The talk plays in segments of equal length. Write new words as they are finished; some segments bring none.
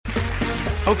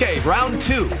Okay, round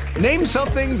two. Name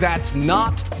something that's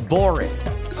not boring.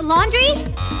 A laundry?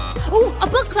 Ooh, a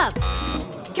book club.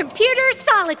 Computer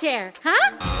solitaire,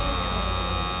 huh?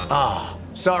 Ah,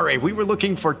 sorry, we were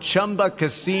looking for Chumba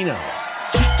Casino.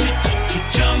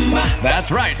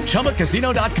 That's right,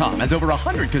 ChumbaCasino.com has over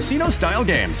 100 casino-style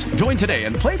games. Join today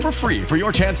and play for free for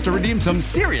your chance to redeem some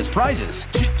serious prizes.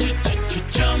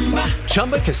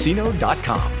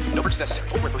 ChumbaCasino.com. No purchase necessary.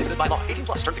 Void where prohibited by law. 18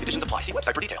 plus. Terms and conditions apply. See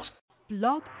website for details.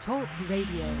 Blog Talk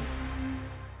Radio.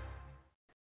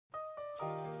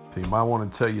 I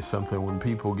want to tell you something. When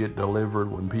people get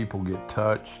delivered, when people get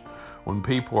touched, when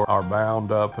people are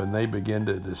bound up and they begin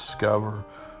to discover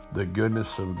the goodness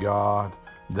of God,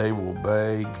 they will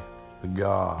beg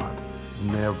God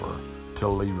never to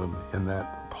leave them in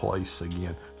that place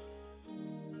again.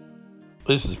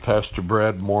 This is Pastor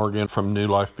Brad Morgan from New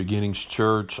Life Beginnings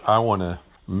Church. I want to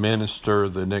minister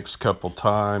the next couple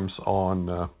times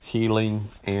on healing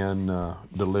and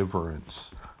deliverance.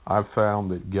 I've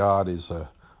found that God is a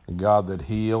God that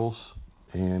heals,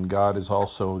 and God is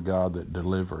also a God that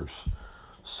delivers.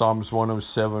 Psalms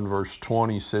 107 verse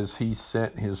 20 says, He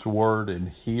sent His word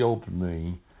and healed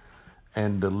me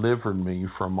and delivered me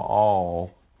from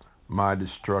all my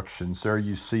destructions. There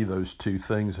you see those two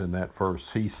things in that verse.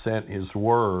 He sent His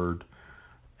word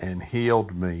and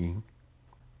healed me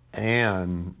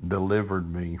and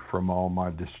delivered me from all my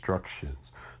destructions.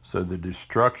 So the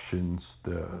destructions,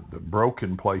 the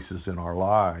broken places in our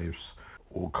lives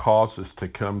will cause us to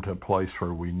come to a place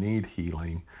where we need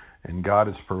healing, and God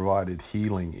has provided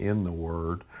healing in the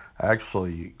Word.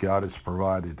 Actually, God has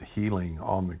provided healing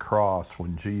on the cross.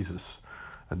 When Jesus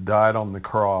died on the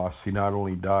cross, He not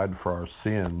only died for our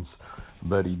sins,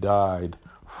 but He died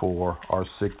for our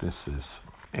sicknesses.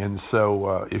 And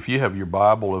so if you have your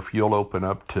Bible, if you'll open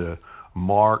up to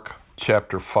Mark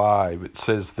chapter 5, it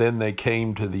says, Then they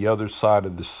came to the other side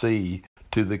of the sea,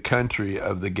 to the country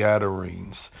of the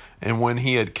Gadarenes. And when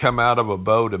he had come out of a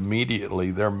boat,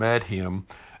 immediately there met him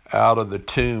out of the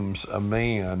tombs a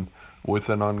man with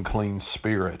an unclean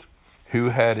spirit, who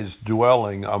had his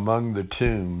dwelling among the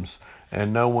tombs,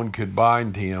 and no one could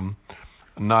bind him,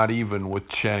 not even with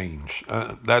chains.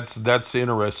 That's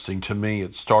interesting to me.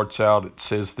 It starts out, it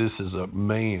says this is a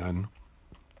man,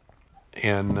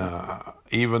 and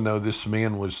even though this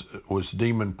man was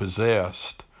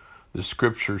demon-possessed, the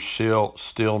Scripture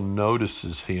still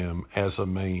notices him as a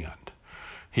man.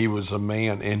 He was a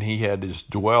man, and he had his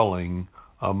dwelling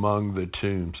among the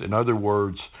tombs. In other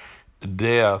words,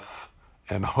 death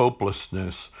and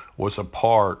hopelessness was a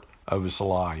part of his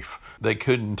life. They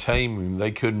couldn't tame him.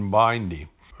 They couldn't bind him,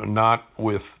 not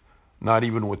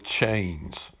even with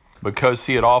chains, because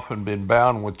he had often been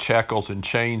bound with shackles and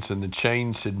chains, and the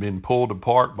chains had been pulled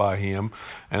apart by him,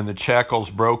 and the shackles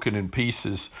broken in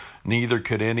pieces. Neither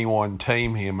could anyone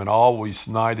tame him, and always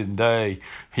night and day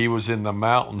he was in the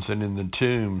mountains and in the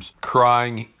tombs,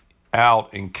 crying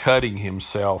out and cutting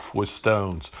himself with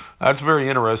stones. That's very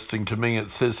interesting to me. It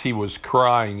says he was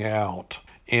crying out.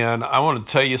 And I want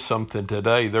to tell you something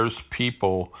today. There's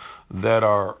people that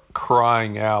are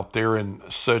crying out. They're in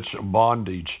such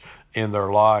bondage in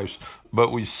their lives.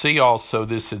 But we see also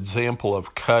this example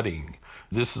of cutting.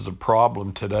 This is a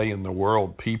problem today in the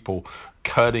world. People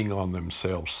cutting on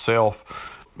themselves,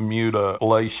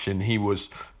 self-mutilation. He was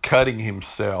cutting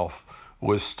himself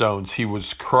with stones. He was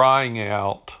crying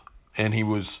out, and he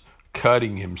was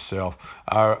cutting himself.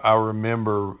 I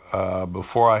remember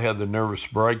before I had the nervous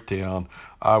breakdown,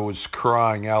 I was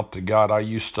crying out to God. I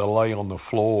used to lay on the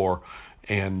floor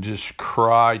and just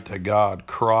cry to God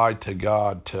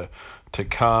to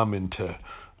come and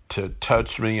to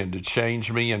touch me and to change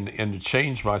me and to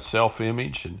change my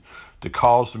self-image and to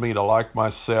cause me to like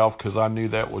myself, because I knew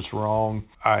that was wrong.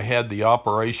 I had the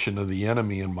operation of the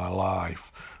enemy in my life,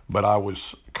 but I was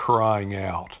crying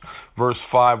out. Verse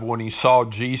 5, when he saw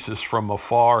Jesus from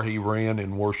afar, he ran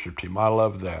and worshiped him. I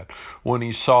love that. When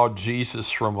he saw Jesus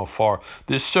from afar.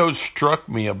 This so struck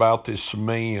me about this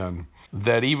man,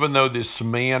 that even though this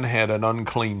man had an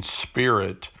unclean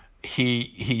spirit,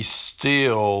 he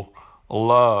still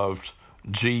loved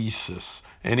Jesus.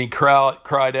 And he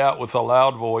cried out with a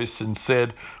loud voice and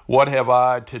said, What have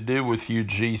I to do with you,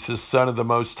 Jesus, Son of the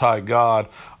Most High God?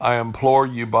 I implore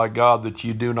you by God that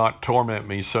you do not torment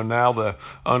me. So now the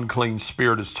unclean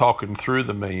spirit is talking through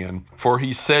the man. For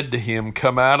he said to him,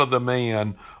 Come out of the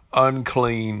man,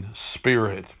 unclean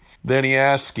spirit. Then he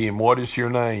asked him, What is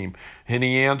your name? And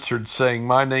he answered, saying,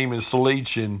 My name is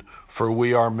Legion, for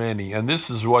we are many. And this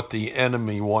is what the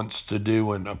enemy wants to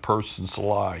do in a person's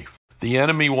life. The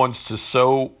enemy wants to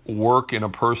so work in a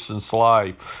person's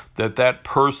life that that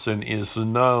person is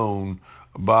known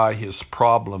by his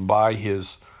problem, by his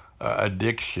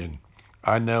addiction.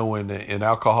 I know in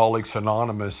Alcoholics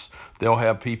Anonymous, they'll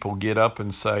have people get up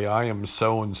and say, I am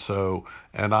so-and-so,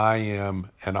 and I am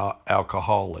an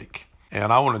alcoholic.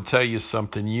 And I want to tell you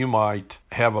something. You might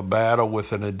have a battle with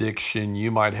an addiction.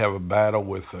 You might have a battle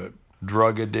with a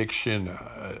drug addiction,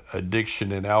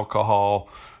 addiction in alcohol,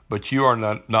 but you are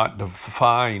not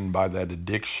defined by that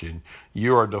addiction.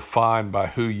 You are defined by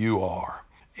who you are.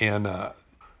 And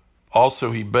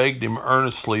also, he begged him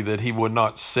earnestly that he would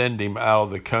not send him out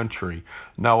of the country.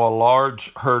 Now, a large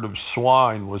herd of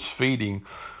swine was feeding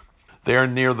there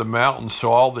near the mountain,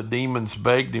 so all the demons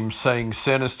begged him, saying,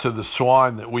 Send us to the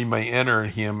swine that we may enter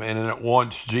him. And at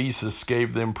once Jesus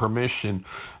gave them permission.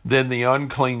 Then the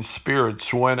unclean spirits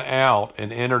went out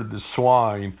and entered the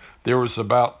swine. There was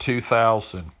about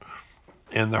 2,000.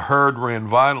 And the herd ran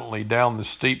violently down the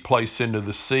steep place into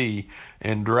the sea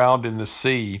and drowned in the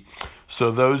sea.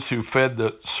 So those who fed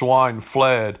the swine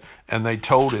fled, and they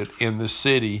told it in the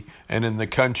city and in the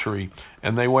country.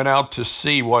 And they went out to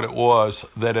see what it was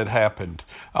that had happened.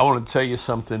 I want to tell you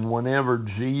something. Whenever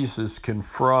Jesus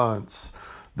confronts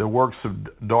the works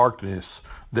of darkness,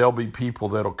 there'll be people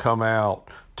that'll come out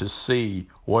to see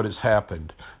what has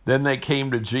happened. Then they came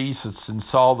to Jesus and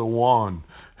saw the one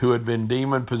who had been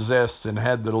demon-possessed and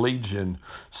had the legion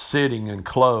sitting and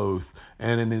clothed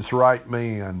and in his right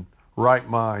mind,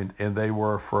 and they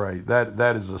were afraid.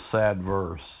 That is a sad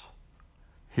verse.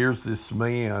 Here's this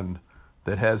man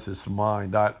that has this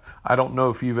mind. I don't know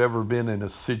if you've ever been in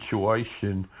a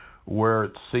situation where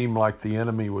it seemed like the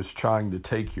enemy was trying to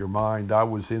take your mind. I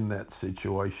was in that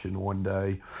situation one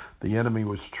day. The enemy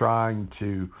was trying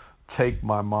to take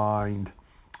my mind,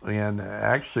 and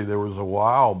actually there was a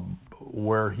while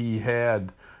where he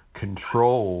had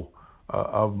control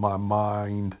of my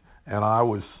mind, and I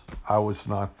was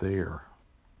not there.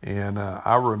 And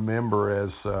I remember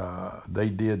as they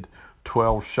did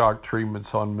 12 shock treatments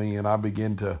on me, and I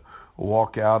began to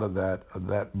walk out of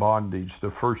that bondage.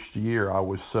 The first year I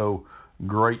was so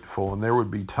grateful, and there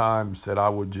would be times that I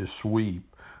would just weep.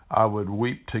 I would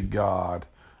weep to God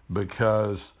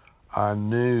because I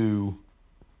knew,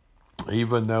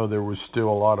 even though there was still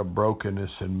a lot of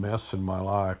brokenness and mess in my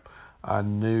life, I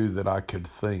knew that I could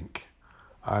think.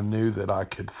 I knew that I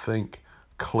could think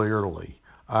clearly.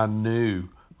 I knew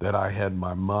that I had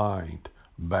my mind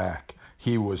back.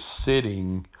 He was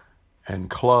sitting and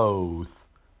clothed,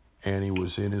 and he was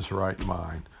in his right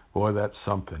mind. Boy, that's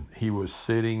something. He was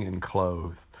sitting and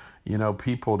clothed. You know,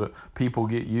 people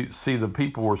get used. See, the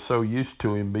people were so used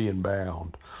to him being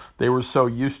bound. They were so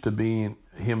used to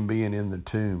him being in the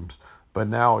tombs. But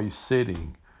now he's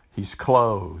sitting, he's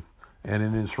clothed, and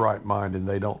in his right mind, and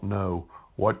they don't know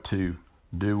what to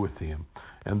do with him.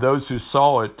 And those who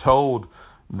saw it told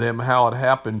them how it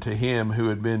happened to him who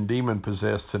had been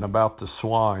demon-possessed and about the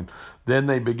swine. Then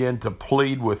they began to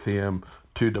plead with him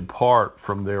to depart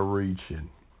from their region.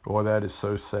 Boy, that is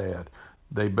so sad.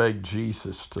 They begged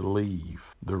Jesus to leave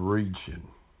the region.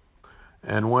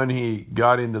 And when he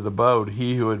got into the boat,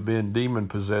 he who had been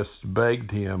demon-possessed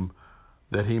begged him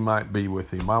that he might be with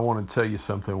him. I want to tell you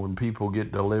something. When people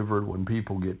get delivered, when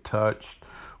people get touched,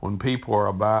 when people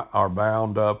are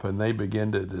bound up and they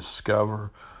begin to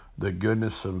discover the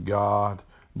goodness of God,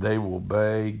 they will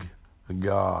beg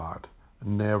God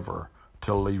never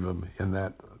to leave them in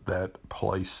that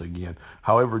place again.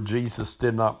 However, Jesus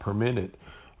did not permit it,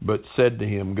 but said to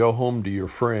him, Go home to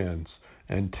your friends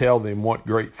and tell them what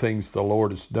great things the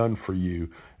Lord has done for you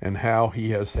and how he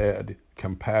has had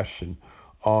compassion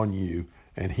on you.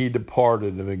 And he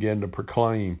departed and began to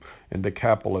proclaim in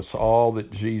Decapolis all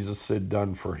that Jesus had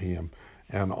done for him,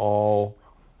 and all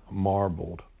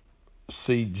marveled.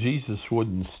 See, Jesus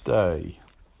wouldn't stay.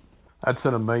 That's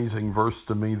an amazing verse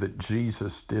to me, that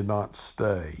Jesus did not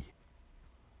stay.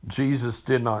 Jesus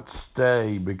did not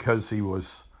stay because he was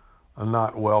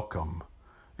not welcome.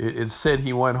 It said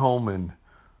he went home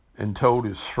and told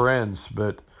his friends,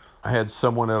 but I had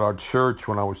someone at our church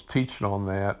when I was teaching on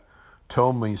that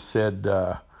told me, said,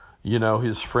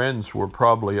 his friends were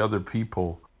probably other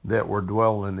people that were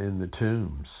dwelling in the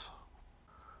tombs.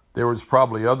 There was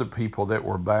probably other people that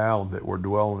were bound that were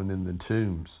dwelling in the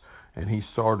tombs. And he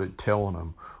started telling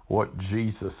them what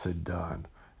Jesus had done.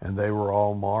 And they were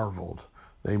all marveled.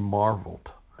 They marveled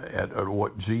at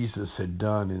what Jesus had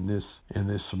done in this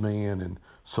man. And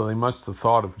so they must have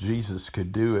thought, if Jesus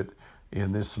could do it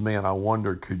in this man, I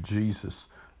wonder, could Jesus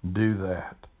do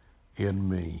that in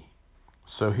me?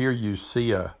 So here you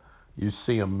see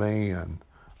a man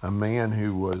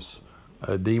who was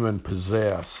demon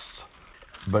possessed,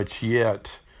 but yet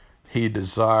he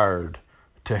desired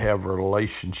to have a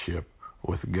relationship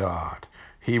with God.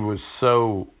 He was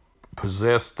so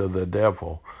possessed of the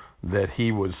devil that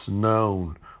he was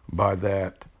known by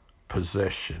that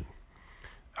possession.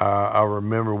 I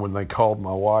remember when they called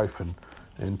my wife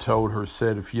and told her,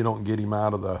 said, if you don't get him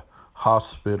out of the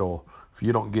hospital, if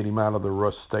you don't get him out of the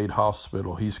Russ State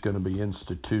Hospital, he's going to be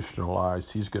institutionalized.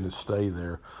 He's going to stay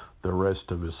there the rest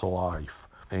of his life.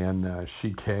 And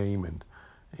she came and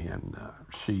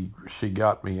she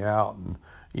got me out. And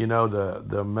you know,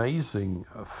 the amazing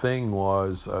thing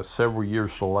was several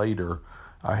years later,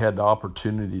 I had the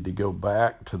opportunity to go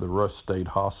back to the Russ State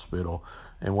Hospital.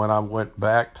 And when I went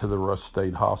back to the Russ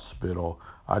State Hospital,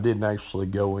 I didn't actually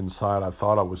go inside. I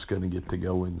thought I was going to get to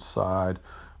go inside,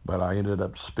 but I ended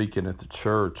up speaking at the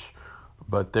church.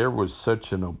 But there was such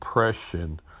an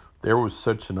oppression. There was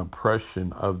such an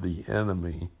oppression of the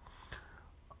enemy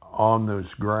on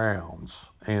those grounds.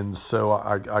 And so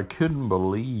I couldn't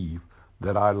believe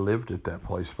that I lived at that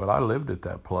place. But I lived at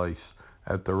that place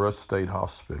at the Russ State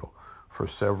Hospital for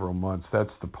several months. That's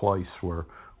the place where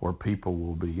people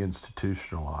will be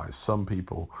institutionalized. Some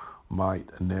people might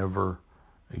never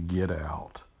get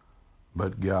out,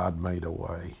 but God made a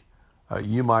way.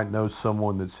 You might know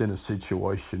someone that's in a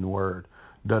situation where it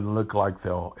doesn't look like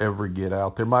they'll ever get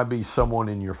out. There might be someone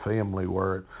in your family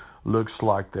where it looks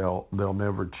like they'll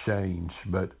never change,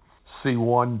 but see,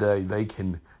 one day they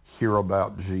can hear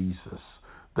about Jesus.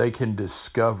 They can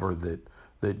discover that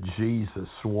Jesus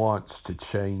wants to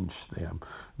change them,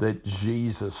 that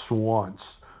Jesus wants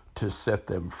to set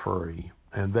them free,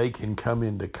 and they can come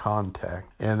into contact.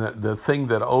 And the thing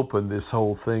that opened this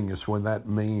whole thing is when that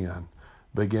man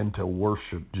began to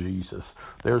worship Jesus.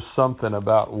 There's something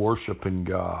about worshiping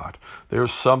God. There's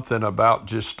something about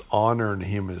just honoring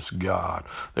Him as God.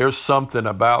 There's something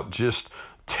about just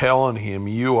telling Him,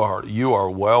 you are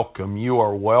welcome. You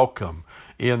are welcome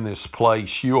in this place.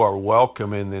 You are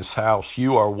welcome in this house.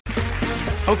 You are.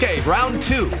 Okay, round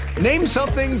two. Name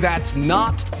something that's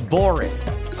not boring.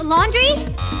 A laundry?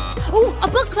 Ooh, a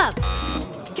book club.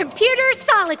 Computer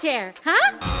solitaire,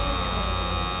 huh?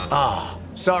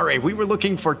 Sorry, we were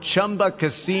looking for Chumba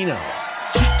Casino.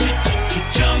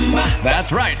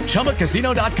 That's right.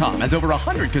 ChumbaCasino.com has over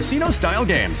 100 casino-style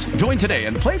games. Join today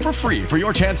and play for free for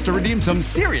your chance to redeem some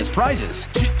serious prizes.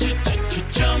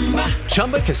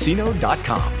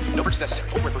 ChumbaCasino.com. No purchase necessary.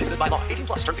 Void where prohibited by law. 18+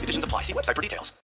 terms and conditions apply. See website for details.